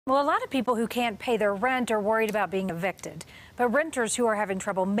Well, a lot of people who can't pay their rent are worried about being evicted. But renters who are having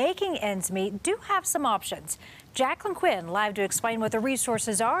trouble making ends meet do have some options. Jacqueline Quinn live to explain what the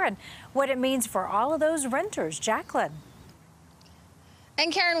resources are and what it means for all of those renters. Jacqueline.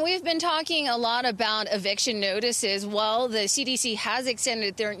 And Karen, we've been talking a lot about eviction notices. Well, the CDC has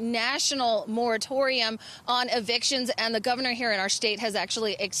extended their national moratorium on evictions, and the governor here in our state has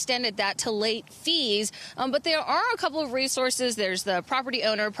actually extended that to late fees. But there are a couple of resources. There's the Property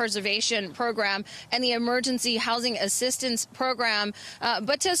Owner Preservation Program and the Emergency Housing Assistance Program.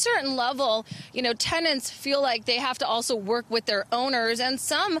 But to a certain level, tenants feel like they have to also work with their owners, and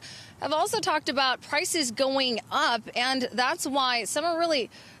some have also talked about prices going up, and that's why some are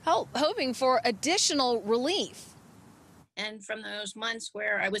really hoping for additional relief. And from those months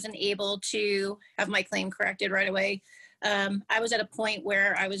where I wasn't able to have my claim corrected right away, I was at a point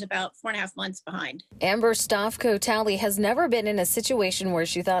where I was about 4.5 months behind. Amber Stofko-Talley has never been in a situation where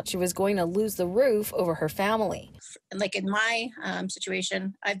she thought she was going to lose the roof over her family. Like in my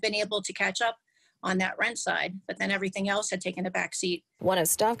situation, I've been able to catch up on that rent side, but then everything else had taken a back seat. One of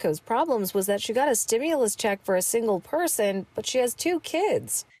Stofko's problems was that she got a stimulus check for a single person, but she has 2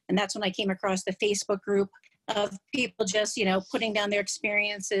 kids. And that's when I came across the Facebook group of people just, putting down their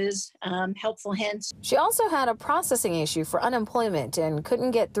experiences, helpful hints. She also had a processing issue for unemployment and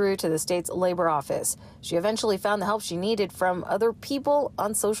couldn't get through to the state's labor office. She eventually found the help she needed from other people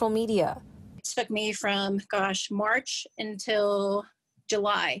on social media. It took me from, March until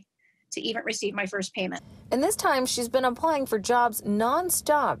July to even receive my first payment. And this time she's been applying for jobs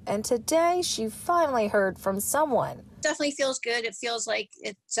nonstop, and today she finally heard from someone. Definitely feels good. It feels like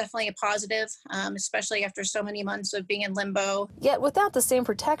it's definitely a positive, especially after so many months of being in limbo. Yet without the same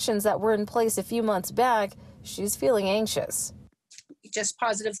protections that were in place a few months back, she's feeling anxious. Just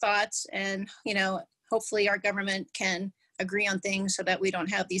positive thoughts, and hopefully our government can agree on things so that we don't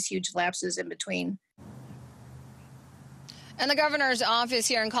have these huge lapses in between. And the governor's office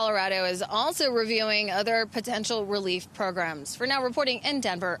here in Colorado is also reviewing other potential relief programs. For now, reporting in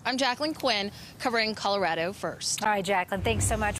Denver, I'm Jacqueline Quinn, covering Colorado First. All right, Jacqueline, thanks so much.